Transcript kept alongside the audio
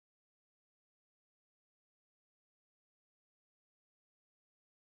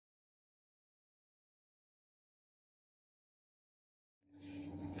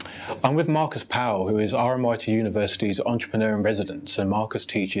I'm with Marcus Powell, who is RMIT University's entrepreneur in residence, and Marcus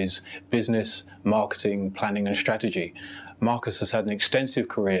teaches business, marketing, planning and strategy. Marcus has had an extensive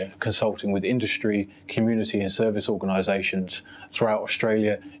career consulting with industry, community and service organisations throughout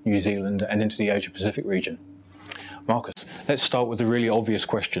Australia, New Zealand and into the Asia-Pacific region. Marcus, let's start with a really obvious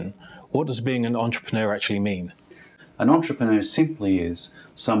question. What does being an entrepreneur actually mean? An entrepreneur simply is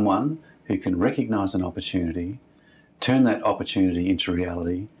someone who can recognise an opportunity, turn that opportunity into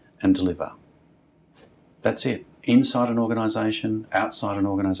reality and deliver. That's it. Inside an organisation, outside an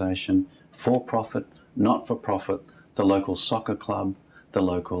organisation, for profit, not for profit, the local soccer club, the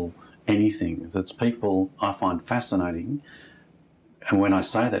local anything. That's people I find fascinating. And when I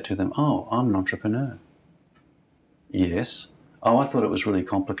say that to them, oh, I'm an entrepreneur. Yes. Oh, I thought it was really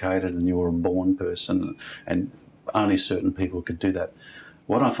complicated and you were a born person and only certain people could do that.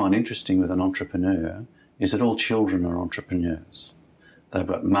 What I find interesting with an entrepreneur is that all children are entrepreneurs. They've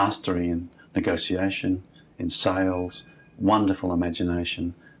got mastery in negotiation, in sales, wonderful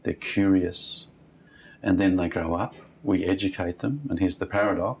imagination, they're curious, and then they grow up, we educate them, and here's the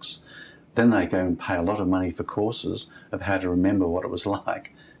paradox, then they go and pay a lot of money for courses of how to remember what it was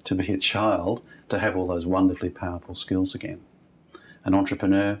like to be a child, to have all those wonderfully powerful skills again. An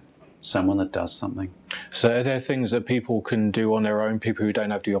entrepreneur, someone that does something. So are there things that people can do on their own, people who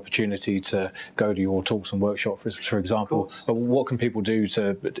don't have the opportunity to go to your talks and workshops, for example? But what can people do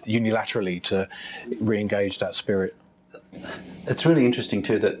to unilaterally to re-engage that spirit? It's really interesting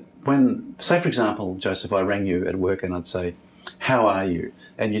too that when, say for example, Joseph, I rang you at work and I'd say, how are you?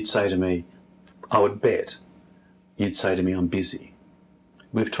 And you'd say to me, I would bet, you'd say to me, I'm busy.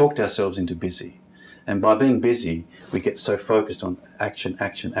 We've talked ourselves into busy. And by being busy, we get so focused on action,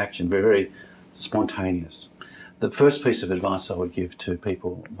 action, action. We're very spontaneous. The first piece of advice I would give to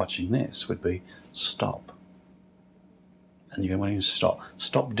people watching this would be stop. And you go, what do you mean stop?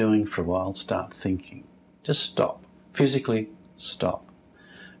 Stop doing for a while, start thinking. Just stop. Physically stop.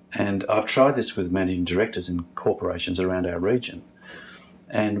 And I've tried this with managing directors in corporations around our region.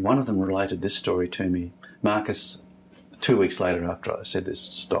 And one of them related this story to me. Marcus, 2 weeks later after I said this,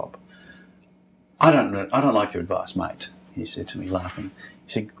 stop. I don't like your advice, mate, he said to me, laughing.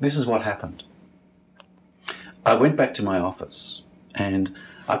 He said, this is what happened. I went back to my office and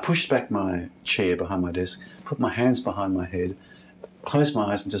I pushed back my chair behind my desk, put my hands behind my head, closed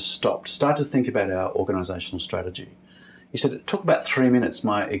my eyes and just stopped, started to think about our organisational strategy. He said, it took about 3 minutes.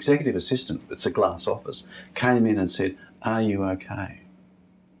 My executive assistant, it's a glass office, came in and said, are you okay?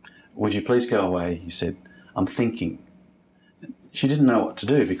 Would you please go away? He said, I'm thinking. She didn't know what to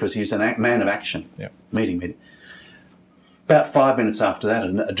do because he's a man of action. Yep. Meeting. About 5 minutes after that,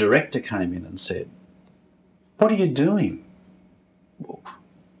 a director came in and said, what are you doing?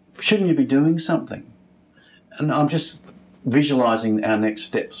 Shouldn't you be doing something? And I'm just visualising our next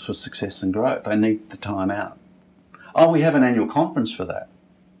steps for success and growth. I need the time out. Oh, we have an annual conference for that.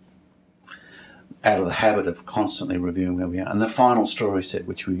 Out of the habit of constantly reviewing where we are. And the final story said,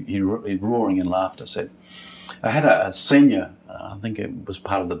 which he roaring in laughter said, I had a senior, I think it was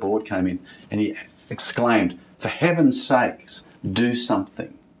part of the board, came in and he exclaimed, for heaven's sakes, do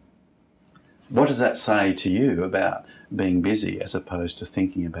something. What does that say to you about being busy as opposed to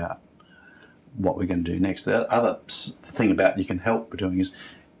thinking about what we're going to do next? The other thing about you can help doing is,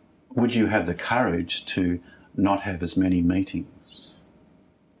 would you have the courage to not have as many meetings?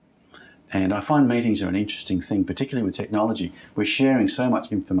 And I find meetings are an interesting thing, particularly with technology. We're sharing so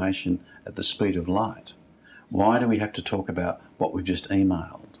much information at the speed of light. Why do we have to talk about what we've just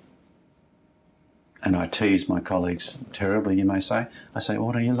emailed? And I tease my colleagues terribly, you may say. I say,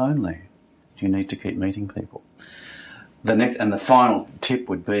 what are you lonely? Do you need to keep meeting people? The final tip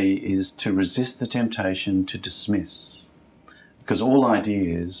would be is to resist the temptation to dismiss. Because all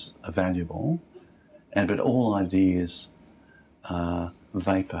ideas are valuable, but all ideas are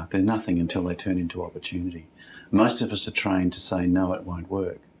vapour. They're nothing until they turn into opportunity. Most of us are trained to say, no, it won't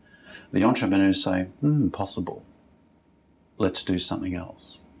work. The entrepreneurs say, possible. Let's do something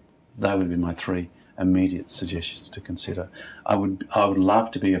else. They would be my 3 immediate suggestions to consider. I would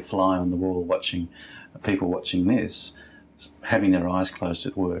love to be a fly on the wall watching people watching this, having their eyes closed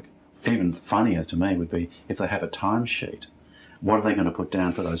at work. Even funnier to me would be if they have a timesheet. What are they going to put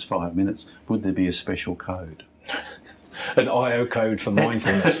down for those 5 minutes? Would there be a special code? An IO code for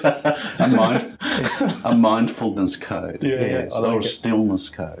mindfulness. a mindfulness code. Yes, or a stillness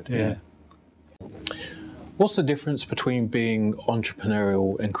code. Yeah. What's the difference between being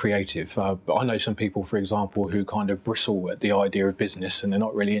entrepreneurial and creative? I know some people, for example, who kind of bristle at the idea of business and they're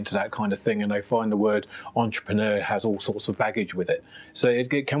not really into that kind of thing, and they find the word entrepreneur has all sorts of baggage with it. So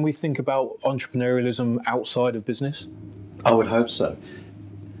can we think about entrepreneurialism outside of business? I would hope so.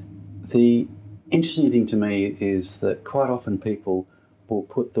 The interesting thing to me is that quite often people will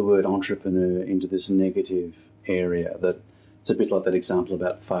put the word entrepreneur into this negative area, that it's a bit like that example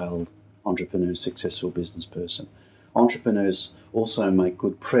about failed entrepreneur, successful business person. Entrepreneurs also make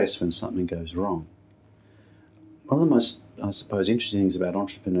good press when something goes wrong. One of the most, I suppose, interesting things about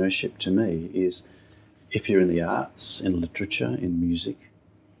entrepreneurship to me is if you're in the arts, in literature, in music,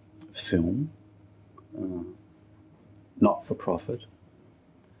 film, not-for-profit,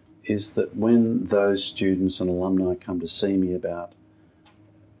 is that when those students and alumni come to see me about,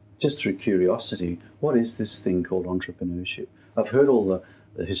 just through curiosity, what is this thing called entrepreneurship? I've heard all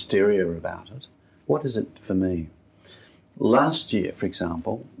the hysteria about it. What is it for me? Last year, for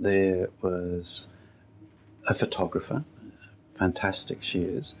example, there was a photographer, fantastic she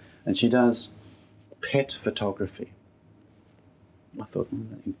is, and she does pet photography. I thought,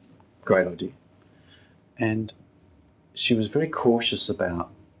 great idea. And she was very cautious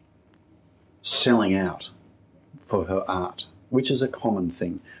about selling out for her art, which is a common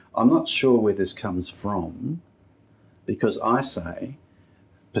thing. I'm not sure where this comes from, because I say,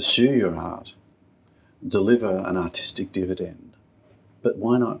 pursue your art, deliver an artistic dividend, but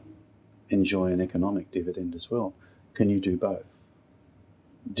why not enjoy an economic dividend as well? Can you do both?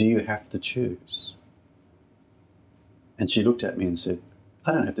 Do you have to choose? And she looked at me and said,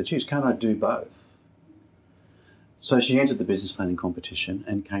 I don't have to choose. Can't I do both? So she entered the business planning competition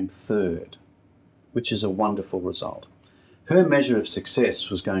and came third, which is a wonderful result. Her measure of success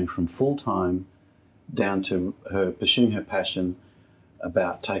was going from full-time down to her pursuing her passion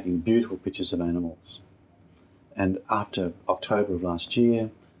about taking beautiful pictures of animals. And after October of last year,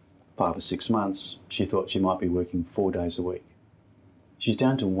 5 or 6 months, she thought she might be working 4 days a week. She's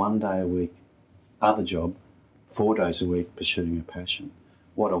down to 1 day a week, other job, 4 days a week pursuing her passion.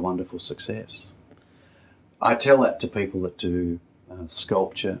 What a wonderful success. I tell that to people that do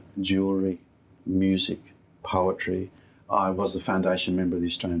sculpture, jewellery, music, poetry. I was a foundation member of the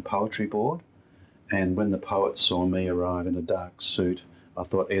Australian Poetry Board, and when the poets saw me arrive in a dark suit, I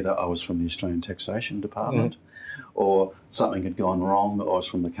thought either I was from the Australian Taxation Department or something had gone wrong, or I was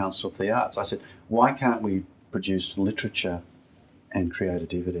from the Council of the Arts. I said, why can't we produce literature and create a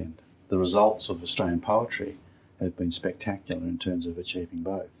dividend? The results of Australian poetry have been spectacular in terms of achieving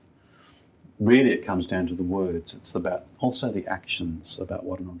both. Really, it comes down to the words. It's about also the actions about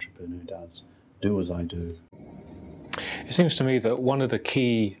what an entrepreneur does. Do as I do. It seems to me that one of the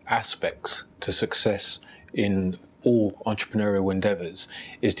key aspects to success in all entrepreneurial endeavours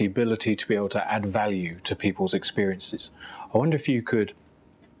is the ability to be able to add value to people's experiences. I wonder if you could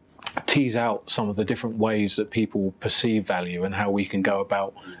tease out some of the different ways that people perceive value and how we can go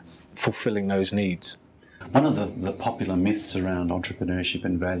about fulfilling those needs. One of the popular myths around entrepreneurship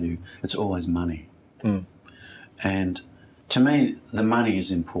and value, it's always money. And to me, the money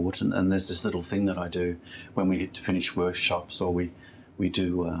is important, and there's this little thing that I do when we finish workshops, or we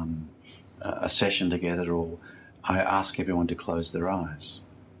do a session together, or I ask everyone to close their eyes.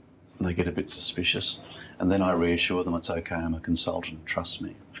 And they get a bit suspicious, and then I reassure them it's okay, I'm a consultant, trust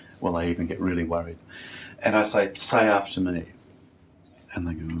me. Well, they even get really worried. And I say after me. And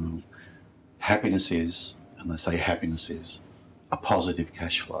they go, oh, happiness is, and they say happiness is a positive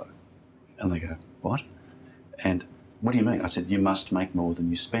cash flow. And they go, what? And what do you mean? I said, you must make more than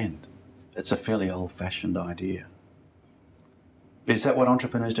you spend. It's a fairly old-fashioned idea. Is that what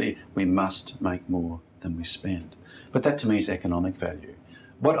entrepreneurs do? We must make more than we spend. But that to me is economic value.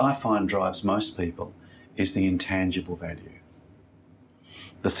 What I find drives most people is the intangible value.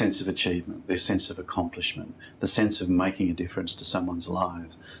 The sense of achievement, the sense of accomplishment, the sense of making a difference to someone's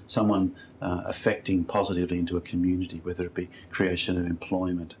lives, someone affecting positively into a community, whether it be creation of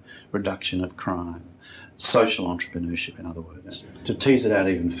employment, reduction of crime, social entrepreneurship, in other words. To tease it out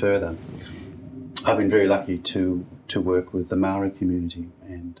even further, I've been very lucky to work with the Maori community,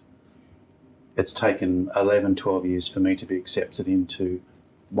 and it's taken 11, 12 years for me to be accepted into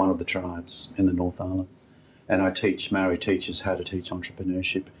one of the tribes in the North Island. And I teach Maori teachers how to teach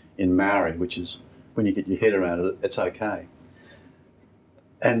entrepreneurship in Maori, which is, when you get your head around it, it's okay.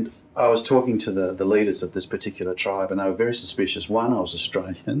 And I was talking to the leaders of this particular tribe, and they were very suspicious. 1, I was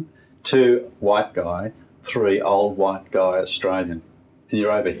Australian. 2, white guy. 3, old white guy Australian. And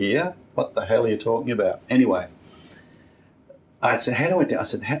you're over here? What the hell are you talking about? Anyway, I said,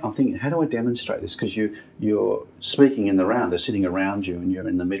 I'm thinking, how do I demonstrate this? Because you're speaking in the round, they're sitting around you and you're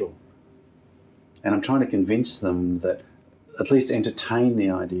in the middle. And I'm trying to convince them that, at least entertain the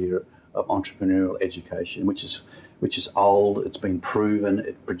idea of entrepreneurial education, which is old, it's been proven,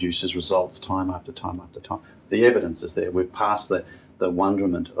 it produces results time after time after time. The evidence is there. We've passed the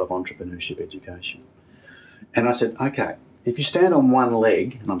wonderment of entrepreneurship education. And I said, okay, if you stand on one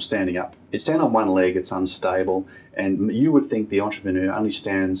leg, and I'm standing up, you stand on one leg, it's unstable, and you would think the entrepreneur only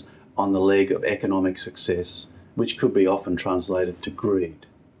stands on the leg of economic success, which could be often translated to greed.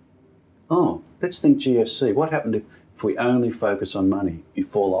 Oh, let's think GFC. What happened if we only focus on money? You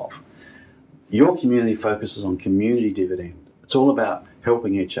fall off. Your community focuses on community dividend. It's all about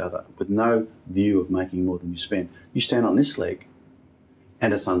helping each other with no view of making more than you spend. You stand on this leg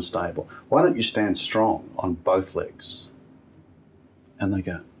and it's unstable. Why don't you stand strong on both legs? And they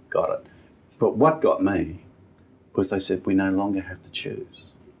go, got it. But what got me was they said, we no longer have to choose.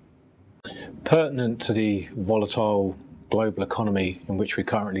 Pertinent to the volatile global economy in which we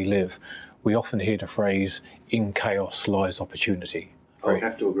currently live, we often hear the phrase, in chaos lies opportunity. I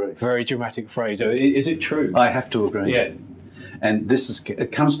have to agree. Very dramatic phrase. Is it true? I have to agree. Yeah. And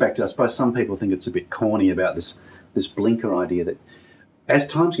it comes back to, I suppose some people think it's a bit corny about this blinker idea that as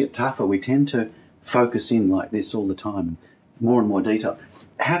times get tougher, we tend to focus in like this all the time, and more and more detail.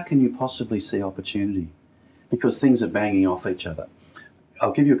 How can you possibly see opportunity? Because things are banging off each other.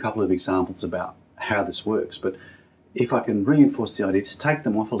 I'll give you a couple of examples about how this works, but if I can reinforce the idea, just take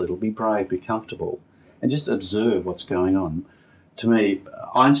them off a little, be brave, be comfortable, and just observe what's going on. To me,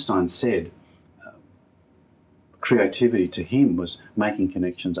 Einstein said creativity to him was making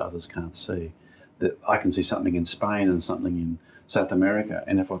connections others can't see. That I can see something in Spain and something in South America,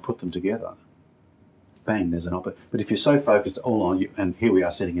 and if I put them together, bang, there's an opportunity. But if you're so focused all on you, and here we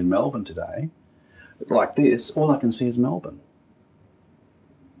are sitting in Melbourne today, like this, all I can see is Melbourne.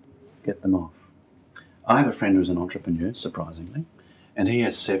 Get them off. I have a friend who's an entrepreneur, surprisingly, and he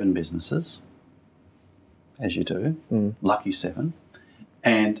has 7 businesses, as you do, lucky 7,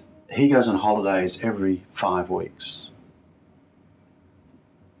 and he goes on holidays every 5 weeks.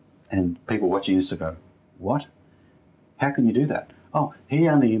 And people watching this will go, what? How can you do that? Oh, he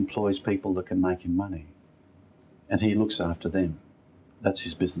only employs people that can make him money, and he looks after them. That's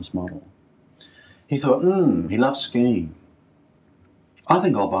his business model. He thought, he loves skiing. I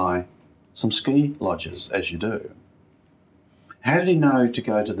think I'll buy some ski lodges, as you do. How did he know to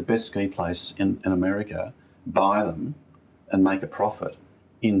go to the best ski place in America, buy them, and make a profit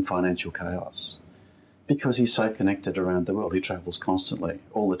in financial chaos? Because he's so connected around the world. He travels constantly,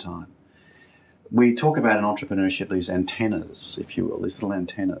 all the time. We talk about in entrepreneurship these antennas, if you will, these little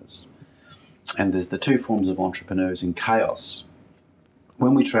antennas. And there's the 2 forms of entrepreneurs in chaos.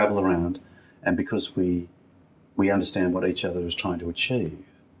 When we travel around, and because we understand what each other is trying to achieve,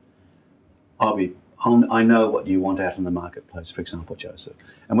 I know what you want out in the marketplace, for example, Joseph.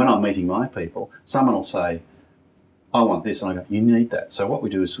 And when I'm meeting my people, someone will say, I want this, and I go, you need that. So what we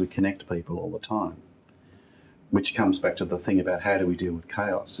do is we connect people all the time, which comes back to the thing about how do we deal with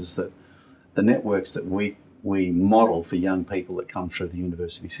chaos, is that the networks that we model for young people that come through the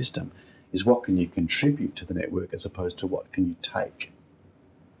university system is what can you contribute to the network as opposed to what can you take.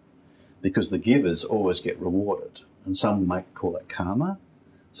 Because the givers always get rewarded. And some might call it karma,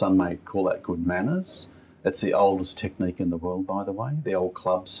 some may call that good manners. That's the oldest technique in the world, by the way, the old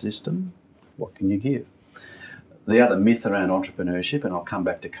club system. What can you give? The other myth around entrepreneurship, and I'll come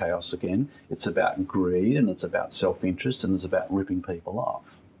back to chaos again, it's about greed and it's about self-interest and it's about ripping people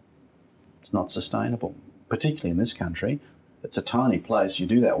off. It's not sustainable, particularly in this country. It's a tiny place. You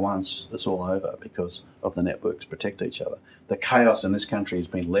do that once, it's all over because of the networks protect each other. The chaos in this country has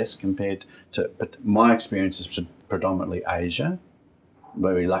been less compared to, but my experience is predominantly Asia.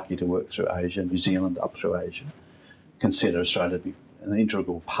 Very lucky to work through Asia, New Zealand up through Asia. Consider Australia to be an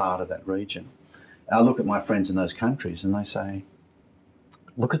integral part of that region. I look at my friends in those countries and they say,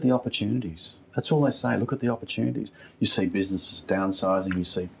 look at the opportunities. That's all they say, look at the opportunities. You see businesses downsizing, you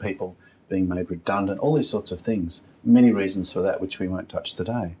see people being made redundant, all these sorts of things. Many reasons for that, which we won't touch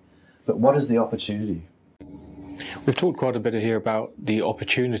today. But what is the opportunity? We've talked quite a bit here about the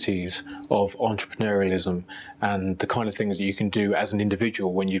opportunities of entrepreneurialism and the kind of things that you can do as an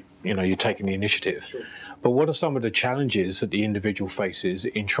individual when you're taking the initiative. Sure. But what are some of the challenges that the individual faces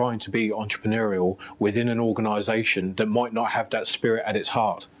in trying to be entrepreneurial within an organisation that might not have that spirit at its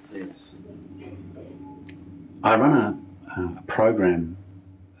heart? Yes. I run a program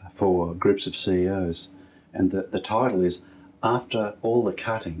for groups of CEOs, and the title is, After All the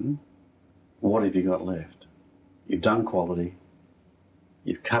Cutting, What Have You Got Left? You've done quality,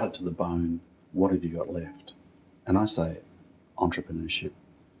 you've cut it to the bone, what have you got left? And I say, entrepreneurship.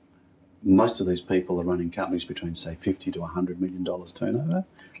 Most of these people are running companies between, say, $50 to $100 million turnover,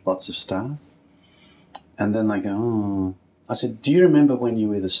 lots of staff. And then they go, oh. I said, do you remember when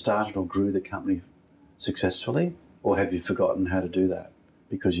you either started or grew the company successfully, or have you forgotten how to do that?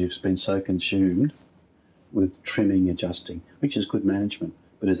 Because you've been so consumed with trimming, adjusting, which is good management,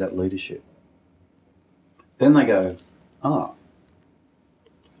 but is that leadership? Then they go, oh,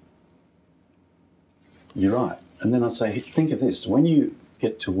 you're right. And then I say, think of this, when you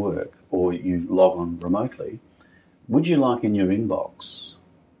get to work or you log on remotely, would you like in your inbox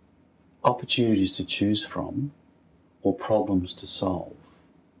opportunities to choose from or problems to solve?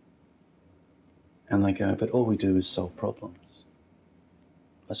 And they go, but all we do is solve problems.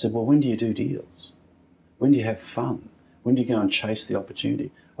 I said, well, when do you do deals? When do you have fun? When do you go and chase the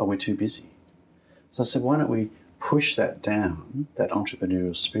opportunity? Oh, we're too busy. So I said, why don't we push that down, that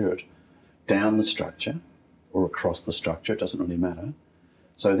entrepreneurial spirit, down the structure or across the structure, it doesn't really matter.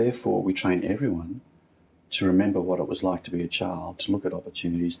 So therefore, we train everyone to remember what it was like to be a child, to look at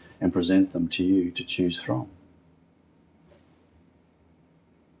opportunities and present them to you to choose from.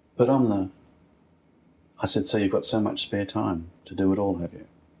 But I said, so you've got so much spare time to do it all, have you?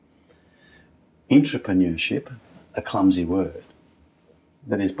 Entrepreneurship, a clumsy word,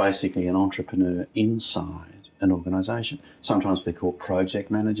 that is basically an entrepreneur inside an organisation. Sometimes they're called project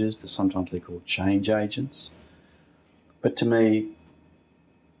managers, sometimes they're called change agents. But to me,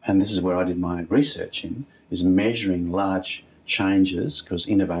 and this is where I did my research in, is measuring large changes, because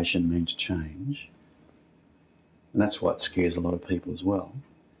innovation means change. And that's what scares a lot of people as well,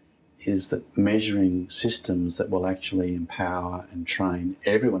 is that measuring systems that will actually empower and train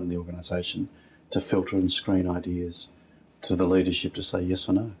everyone in the organisation to filter and screen ideas to the leadership to say yes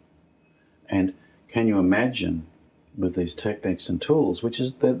or no. And can you imagine with these techniques and tools, which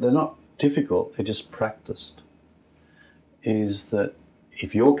is, they're not difficult, they're just practiced, is that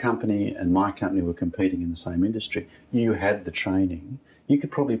if your company and my company were competing in the same industry, you had the training, you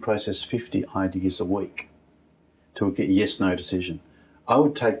could probably process 50 ideas a week to get a yes-no decision. I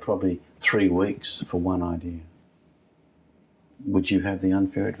would take probably 3 weeks for one idea. Would you have the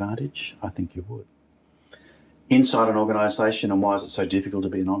unfair advantage? I think you would. Inside an organisation, and why is it so difficult to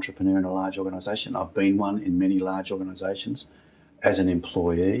be an entrepreneur in a large organisation? I've been one in many large organisations, as an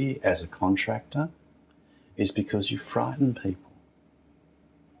employee, as a contractor, is because you frighten people.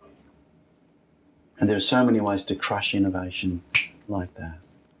 And there are so many ways to crush innovation like that.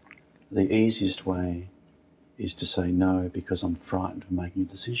 The easiest way is to say no because I'm frightened of making a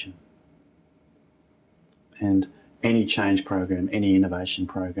decision. And any change program, any innovation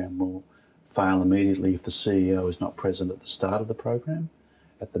program will fail immediately if the CEO is not present at the start of the program,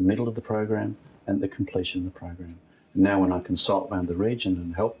 at the middle of the program, and the completion of the program. And now when I consult around the region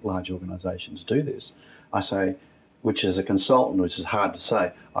and help large organisations do this, I say, which as a consultant, which is hard to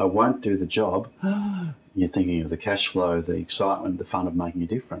say, I won't do the job. You're thinking of the cash flow, the excitement, the fun of making a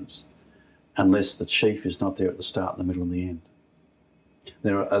difference, unless the chief is not there at the start, the middle and the end.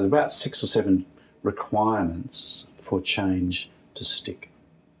 There are about 6 or 7 requirements for change to stick.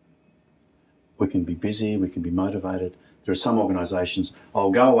 We can be busy, we can be motivated. There are some organisations,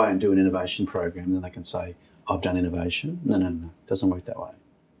 I'll go away and do an innovation program, and then they can say, I've done innovation. No, it doesn't work that way.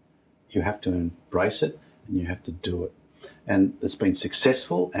 You have to embrace it and you have to do it. And it's been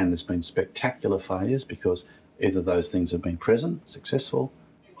successful and there's been spectacular failures because either those things have been present, successful,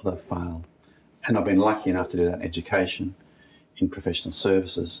 or they've failed. And I've been lucky enough to do that in education, in professional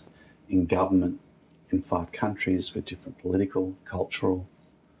services, in government, in 5 countries with different political, cultural,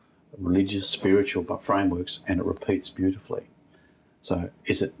 religious, spiritual frameworks, and it repeats beautifully. So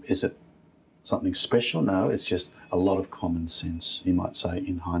is it something special? No, it's just a lot of common sense, you might say,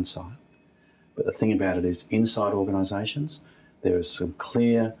 in hindsight. But the thing about it is, inside organisations, there are some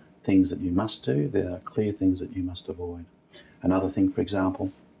clear things that you must do, there are clear things that you must avoid. Another thing, for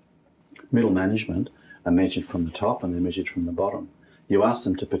example, middle management are measured from the top and they're measured from the bottom. You ask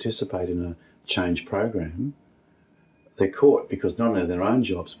them to participate in a change program, they're caught because not only their own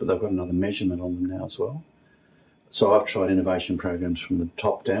jobs, but they've got another measurement on them now as well. So I've tried innovation programs from the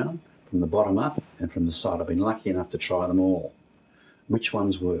top down, from the bottom up, and from the side. I've been lucky enough to try them all. Which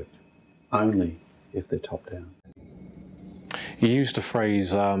ones work? Only if they're top down. You used the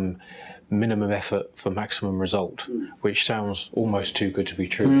phrase minimum effort for maximum result, which sounds almost too good to be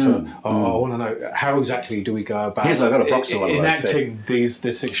true. So I want to know, how exactly do we go about enacting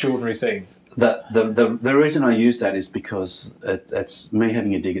this extraordinary thing? The reason I use that is because it's me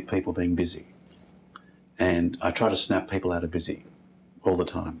having a dig at people being busy. And I try to snap people out of busy all the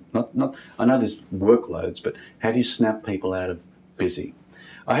time. I know there's workloads, but how do you snap people out of busy?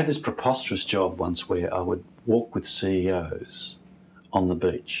 I had this preposterous job once where I would walk with CEOs on the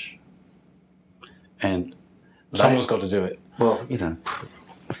beach. And someone's got to do it. Well, you know,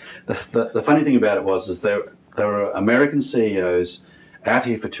 the funny thing about it was there were American CEOs out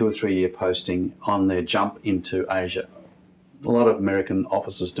here for 2 or 3 year posting on their jump into Asia. A lot of American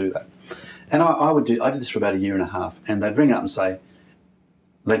officers do that. And I did this for about 1.5 years, and they'd ring up and say,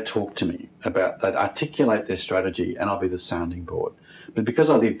 they'd talk to me about, they'd articulate their strategy and I'll be the sounding board. But because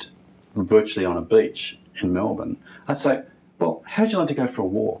I lived virtually on a beach in Melbourne, I'd say, well, how'd you like to go for a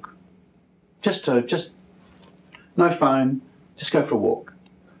walk? Just no phone, just go for a walk.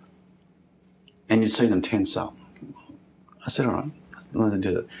 And you'd see them tense up. I said, all right. And they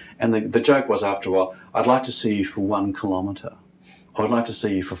did it. And the joke was, after a while, I'd like to see you for 1 kilometre. I would like to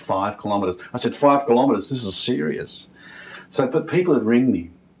see you for 5 kilometres. I said, 5 kilometres, this is serious. So, but people would ring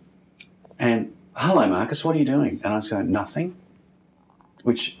me and, hello, Marcus, what are you doing? And I was going, nothing,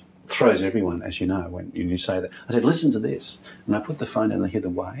 which throws everyone, as you know, when you say that. I said, listen to this. And I put the phone down and they hear the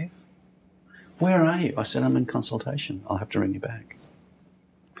wave. Where are you? I said, I'm in consultation. I'll have to ring you back.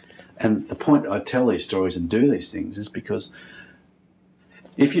 And the point I tell these stories and do these things is because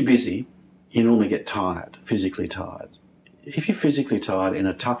if you're busy, you normally get tired, physically tired. If you're physically tired in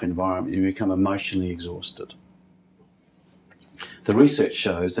a tough environment, you become emotionally exhausted. The research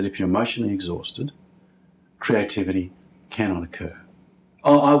shows that if you're emotionally exhausted, creativity cannot occur.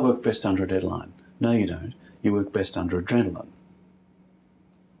 Oh, I work best under a deadline. No, you don't. You work best under adrenaline.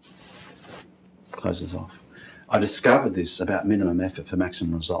 Closes off. I discovered this about minimum effort for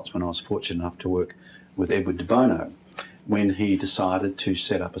maximum results when I was fortunate enough to work with Edward de Bono when he decided to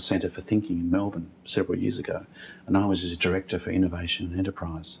set up a centre for thinking in Melbourne several years ago. And I was his director for innovation and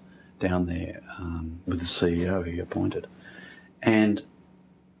enterprise down there with the CEO he appointed. And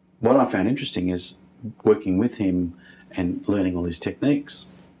what I found interesting is working with him and learning all his techniques,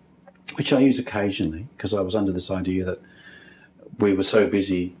 which I use occasionally because I was under this idea that we were so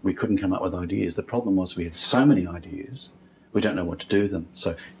busy we couldn't come up with ideas. The problem was we had so many ideas, we don't know what to do with them.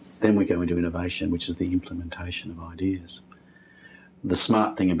 So then we go into innovation, which is the implementation of ideas. The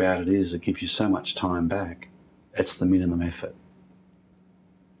smart thing about it is it gives you so much time back. It's the minimum effort.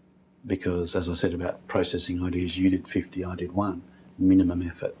 Because, as I said about processing ideas, you did 50, I did 1. Minimum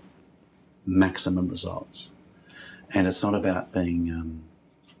effort, maximum results. And it's not about being,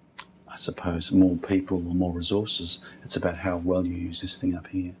 I suppose, more people or more resources. It's about how well you use this thing up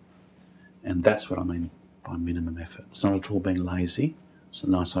here. And that's what I mean by minimum effort. It's not at all being lazy. It's a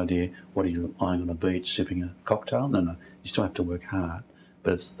nice idea. What are you, lying on a beach sipping a cocktail? No, no. You still have to work hard,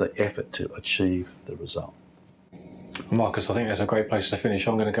 but it's the effort to achieve the result. Marcus, I think that's a great place to finish.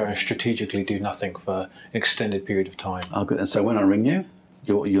 I'm going to go and strategically do nothing for an extended period of time. Oh, good. And so when I ring you,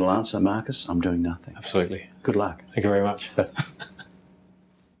 you'll answer, Marcus, I'm doing nothing. Absolutely. Good luck. Thank you very much.